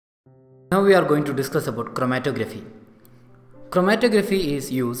Now we are going to discuss about chromatography. Chromatography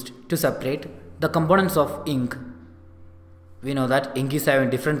is used to separate the components of ink. We know that ink is having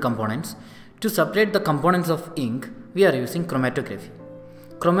different components. To separate the components of ink, we are using chromatography.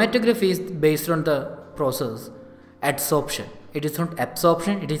 Chromatography is based on the process adsorption. It is not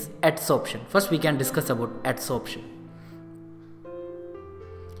absorption, it is adsorption. First we can discuss about adsorption.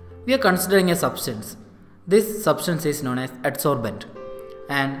 We are considering a substance. This substance is known as adsorbent,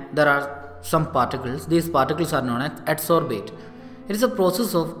 and there are some particles. These particles are known as adsorbate. It is a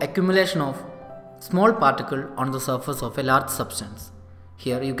process of accumulation of small particle on the surface of a large substance.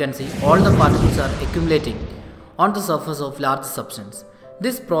 Here you can see all the particles are accumulating on the surface of large substance.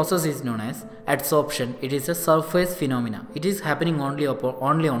 This process is known as adsorption. It is a surface phenomena. It is happening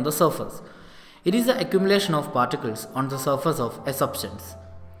only on the surface. It is the accumulation of particles on the surface of a substance.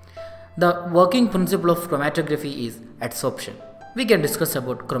 The working principle of chromatography is adsorption. We can discuss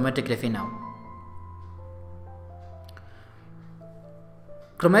about chromatography now.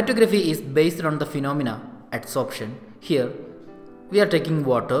 Chromatography is based on the phenomena adsorption. Here we are taking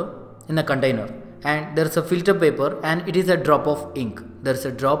water in a container and there is a filter paper and it is a drop of ink. There is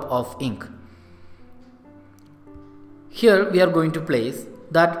a drop of ink. Here we are going to place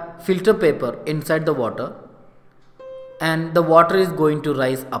that filter paper inside the water and the water is going to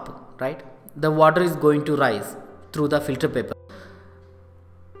rise up, right? The water is going to rise through the filter paper.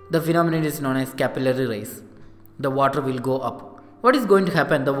 The phenomenon is known as capillary rise. The water will go up. What is going to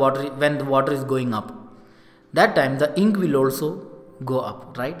happen when the water is going up? That time the ink will also go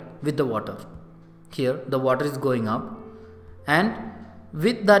up, right? With the water. Here the water is going up and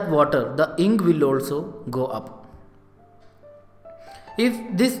with that water the ink will also go up. If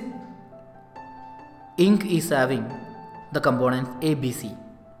this ink is having the components A, B, C,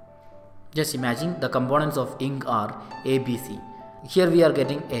 just imagine the components of ink are A, B, C. Here we are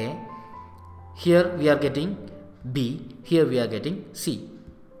getting A, here we are getting B, here we are getting C.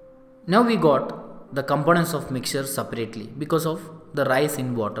 Now we got the components of mixture separately because of the rise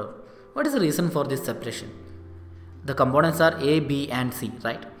in water. What is the reason for this separation? The components are A, B and C,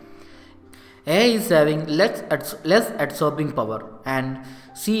 right? A is having less adsorbing power and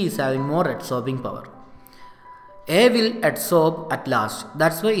C is having more adsorbing power. A will adsorb at last,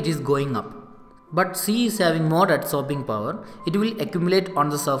 that's why it is going up. But C is having more adsorbing power, it will accumulate on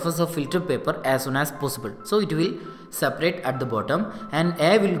the surface of filter paper as soon as possible. So it will separate at the bottom and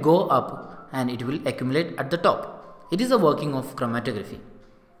A will go up and it will accumulate at the top. It is a working of chromatography.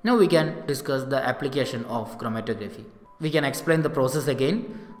 Now we can discuss the application of chromatography. We can explain the process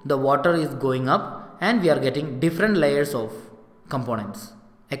again. The water is going up and we are getting different layers of components.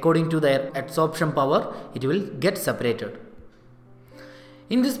 According to their adsorption power, it will get separated.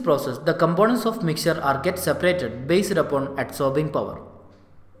 In this process, the components of mixture get separated based upon adsorbing power.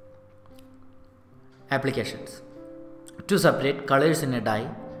 Applications: to separate colors in a dye,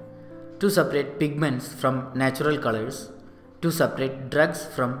 to separate pigments from natural colors, to separate drugs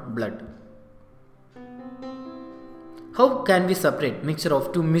from blood. How can we separate mixture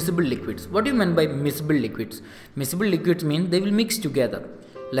of two miscible liquids? What do you mean by miscible liquids? Miscible liquids mean they will mix together,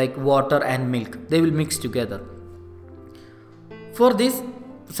 like water and milk. They will mix together. For this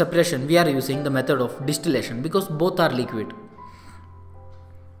separation, we are using the method of distillation because both are liquid.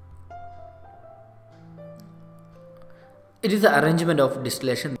 It is the arrangement of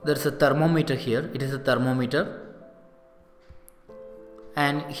distillation. There is a thermometer here. It is a thermometer.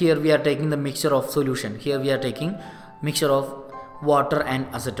 And here we are taking the mixture of solution. Here we are taking mixture of water and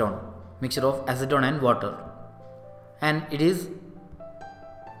acetone. Mixture of acetone and water. And it is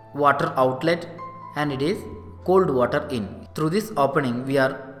water outlet and it is cold water in. Through this opening we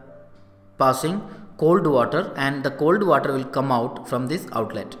are passing cold water and the cold water will come out from this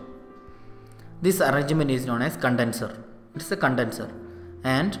outlet. This arrangement is known as condenser. It is a condenser.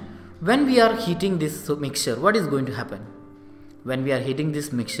 And when we are heating this mixture, what is going to happen? When we are heating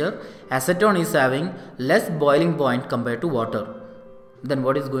this mixture, acetone is having less boiling point compared to water. Then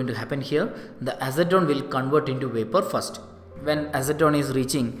what is going to happen here? The acetone will convert into vapor first. When acetone is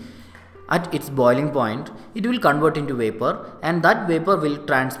reaching at its boiling point, it will convert into vapor and that vapor will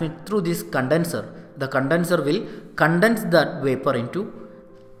transmit through this condenser. The condenser will condense that vapor into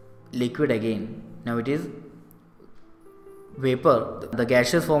liquid again. Now it is vapor, the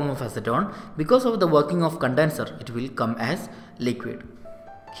gaseous form of acetone. Because of the working of condenser, it will come as liquid.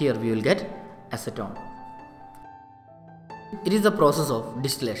 Here we will get acetone. It is the process of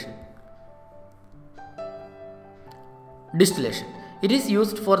distillation. Distillation. It is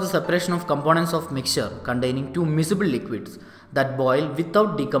used for the separation of components of mixture containing two miscible liquids that boil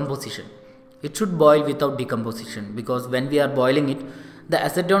without decomposition. It should boil without decomposition because when we are boiling it, the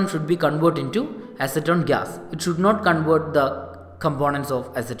acetone should be converted into acetone gas. It should not convert the components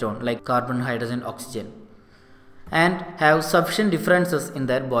of acetone like carbon, hydrogen, oxygen, and have sufficient differences in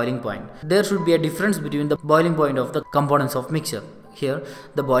their boiling point. There should be a difference between the boiling point of the components of mixture. Here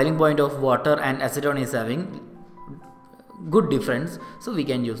the boiling point of water and acetone is having good difference, so we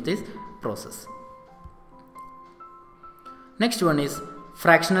can use this process. Next one is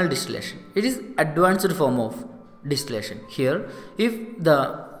fractional distillation. It is advanced form of distillation. Here, if the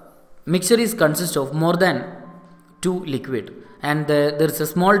mixture is consists of more than 2 liquid and there is a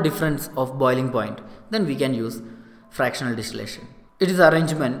small difference of boiling point, then we can use fractional distillation. It is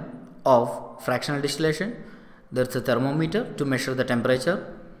arrangement of fractional distillation. There is a thermometer to measure the temperature,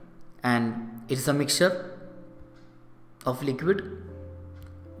 and it is a mixture of liquid,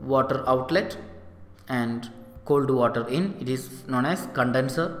 water outlet and cold water in. It is known as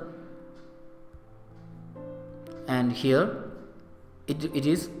condenser, and here it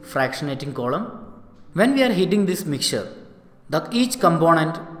is fractionating column. When we are heating this mixture, each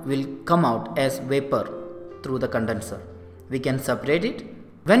component will come out as vapor through the condenser. We can separate it.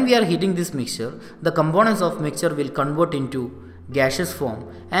 When we are heating this mixture, the components of mixture will convert into gaseous form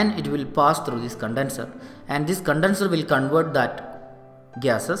and it will pass through this condenser, and this condenser will convert that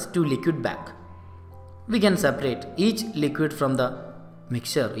gases to liquid back. We can separate each liquid from the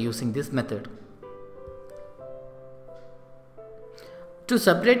mixture using this method. To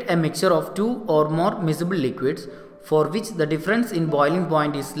separate a mixture of 2 or more miscible liquids for which the difference in boiling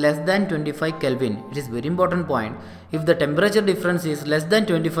point is less than 25 Kelvin, it is very important point. If the temperature difference is less than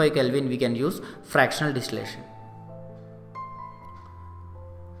 25 Kelvin, we can use fractional distillation.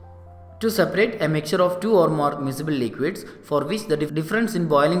 To separate a mixture of 2 or more miscible liquids for which the difference in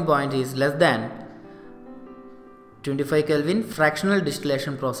boiling point is less than 25 Kelvin, fractional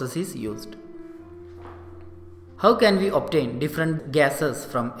distillation process is used. How can we obtain different gases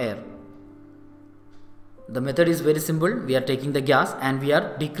from air? The method is very simple. We are taking the gas and we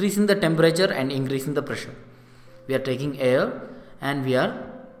are decreasing the temperature and increasing the pressure. We are taking air and we are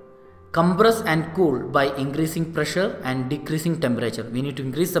compress and cool by increasing pressure and decreasing temperature. We need to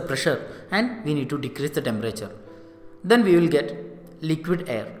increase the pressure and we need to decrease the temperature. Then we will get liquid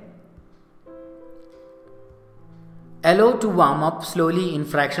air. Allow to warm up slowly in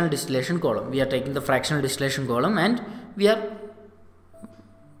fractional distillation column. We are taking the fractional distillation column and we are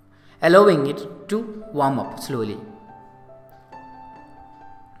allowing it to warm up slowly.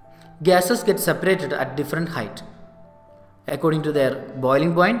 Gases get separated at different height. According to their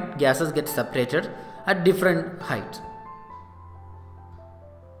boiling point, gases get separated at different height.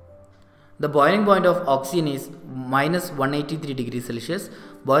 The boiling point of oxygen is minus 183 degrees Celsius.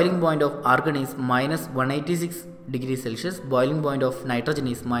 Boiling point of argon is minus 186 degrees Celsius. Boiling point of nitrogen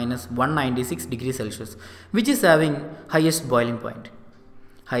is minus 196 degrees Celsius. Which is having highest boiling point?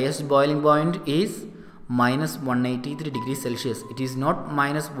 Highest boiling point is minus 183 degrees Celsius. It is not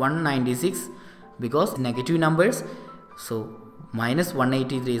minus 196 because negative numbers. So minus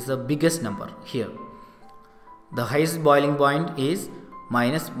 183 is the biggest number here. The highest boiling point is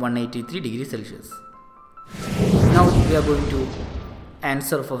minus 183 degrees Celsius. Now we are going to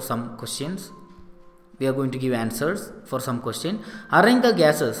answer for some questions. We are going to give answers for some question. Arrange the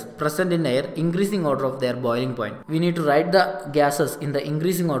gases present in air increasing order of their boiling point. We need to write the gases in the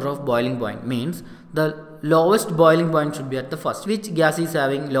increasing order of boiling point. Means the lowest boiling point should be at the first. Which gas is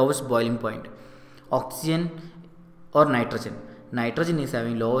having lowest boiling point? Oxygen or nitrogen? Nitrogen is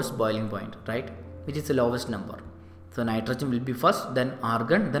having lowest boiling point, right? Which is the lowest number. So nitrogen will be first, then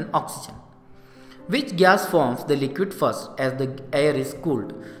argon, then oxygen. Which gas forms the liquid first as the air is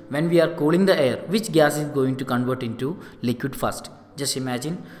cooled? When we are cooling the air, which gas is going to convert into liquid first? Just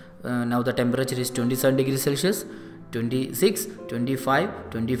imagine now the temperature is 27 degrees Celsius, 26, 25,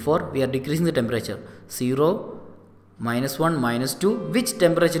 24. We are decreasing the temperature. 0, minus 1, minus 2. Which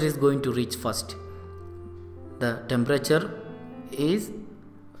temperature is going to reach first? The temperature is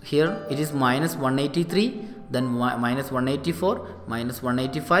here, it is minus 183. Then minus 184, minus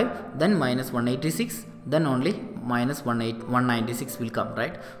 185, then minus 186, then only minus 196 will come,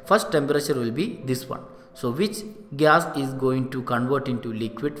 right? First temperature will be this one. So which gas is going to convert into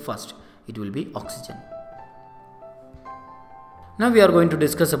liquid first? It will be oxygen. Now we are going to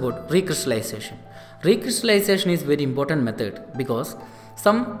discuss about recrystallization. Recrystallization is very important method because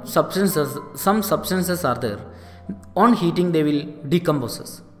some substances are there. On heating they will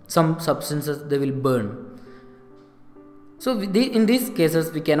decompose. Some substances they will burn. So in these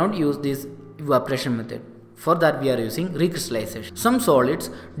cases we cannot use this evaporation method. For that we are using recrystallization. Some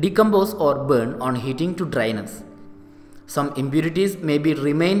solids decompose or burn on heating to dryness. Some impurities may be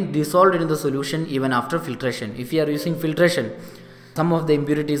remain dissolved in the solution even after filtration. If you are using filtration, Some of the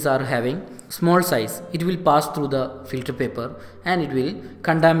impurities are having small size. It will pass through the filter paper and it will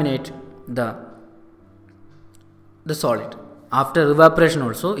contaminate the solid. After evaporation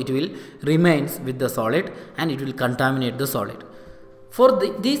also it will remains with the solid and it will contaminate the solid. For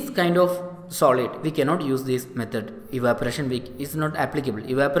this kind of solid we cannot use this method. Evaporation is not applicable.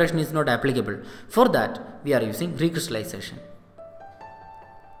 Evaporation is not applicable. For that we are using recrystallization.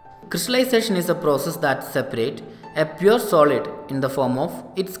 Crystallization is a process that separates a pure solid in the form of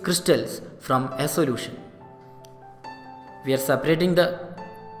its crystals from a solution. We are separating the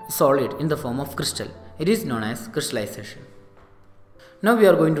solid in the form of crystal. It is known as crystallization. Now we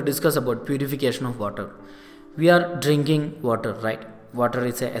are going to discuss about purification of water. We are drinking water, right? Water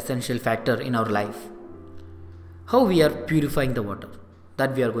is an essential factor in our life. How we are purifying the water?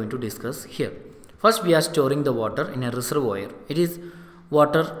 That we are going to discuss here. First we are storing the water in a reservoir. It is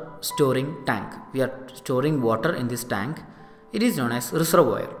water storing tank. We are storing water in this tank. It is known as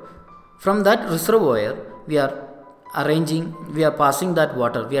reservoir. From that reservoir we are passing that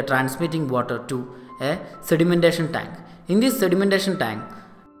water, we are transmitting water to a sedimentation tank. In this sedimentation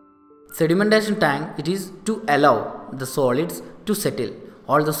tank it is to allow the solids to settle.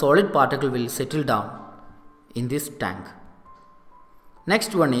 All the solid particle will settle down in this tank.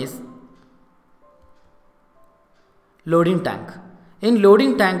 Next one is loading tank. In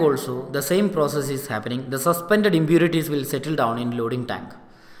loading tank also the same process is happening. The suspended impurities will settle down in loading tank.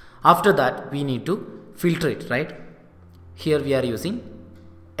 After that we need to filter it, right? Here we are using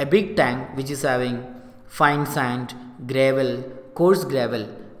a big tank which is having fine sand, gravel, coarse gravel.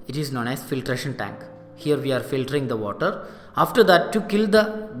 It is known as filtration tank. Here we are filtering the water. After that, to kill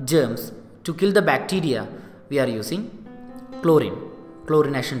the germs, to kill the bacteria, we are using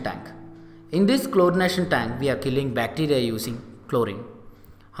chlorination tank. In this chlorination tank we are killing bacteria using chlorine.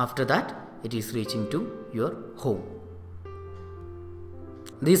 After that it is reaching to your home.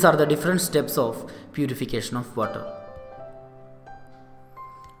 These are the different steps of purification of water.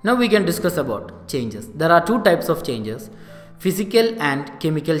 Now we can discuss about changes. There are two types of changes, physical and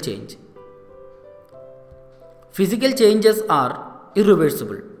chemical change. Physical changes are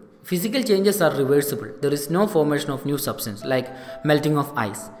irreversible. Physical changes are reversible. There is no formation of new substance like melting of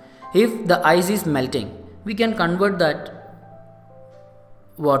ice. If the ice is melting, we can convert that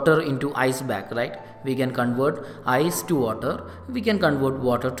water into ice back, right? We can convert ice to water, we can convert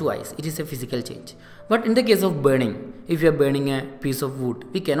water to ice. It is a physical change. But in the case of burning, if you are burning a piece of wood,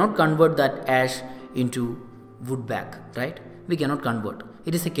 we cannot convert that ash into wood back, right? We cannot convert.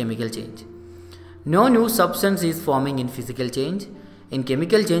 It is a chemical change. No new substance is forming in physical change. In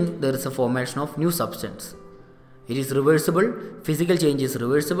chemical change, there is a formation of new substance. It is reversible. Physical change is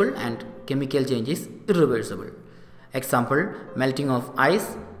reversible and chemical change is irreversible. Example, melting of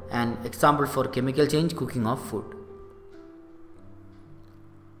ice, and example for chemical change, cooking of food.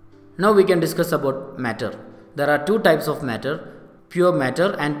 Now we can discuss about matter. There are two types of matter, pure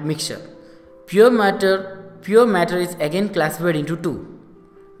matter and mixture. Pure matter is again classified into two,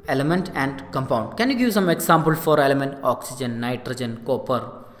 element and compound. Can you give some example for element? Oxygen, nitrogen,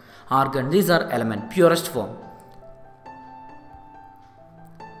 copper, argon. These are element, purest form.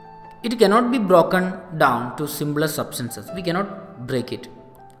 It cannot be broken down to simpler substances. We cannot break it.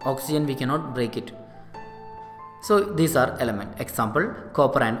 Oxygen we cannot break it. So these are element. Example,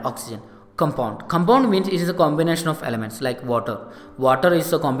 copper and oxygen. Compound. Compound means it is a combination of elements like water. Water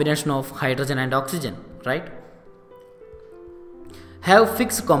is a combination of hydrogen and oxygen, right? Have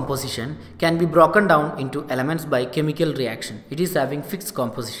fixed composition, can be broken down into elements by chemical reaction. It is having fixed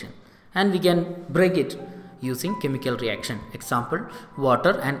composition and we can break it using chemical reaction. Example,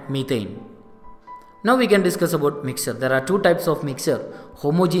 water and methane. Now we can discuss about mixture. There are two types of mixture,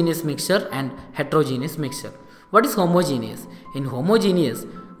 homogeneous mixture and heterogeneous mixture. What is homogeneous? In homogeneous,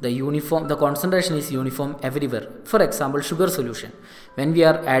 the concentration is uniform everywhere. For example, sugar solution. When we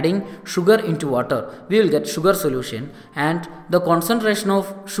are adding sugar into water, we will get sugar solution and the concentration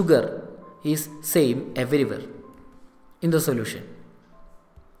of sugar is same everywhere in the solution.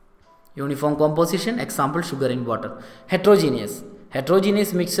 Uniform composition, example, sugar in water. Heterogeneous.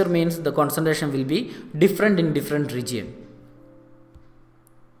 Heterogeneous mixture means the concentration will be different in different region.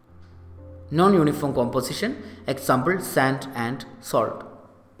 Non-uniform composition, example, sand and salt.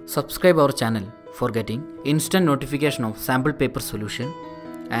 Subscribe our channel for getting instant notification of sample paper solution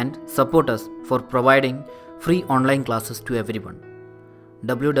and support us for providing free online classes to everyone.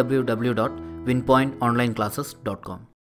 www.winpointonlineclasses.com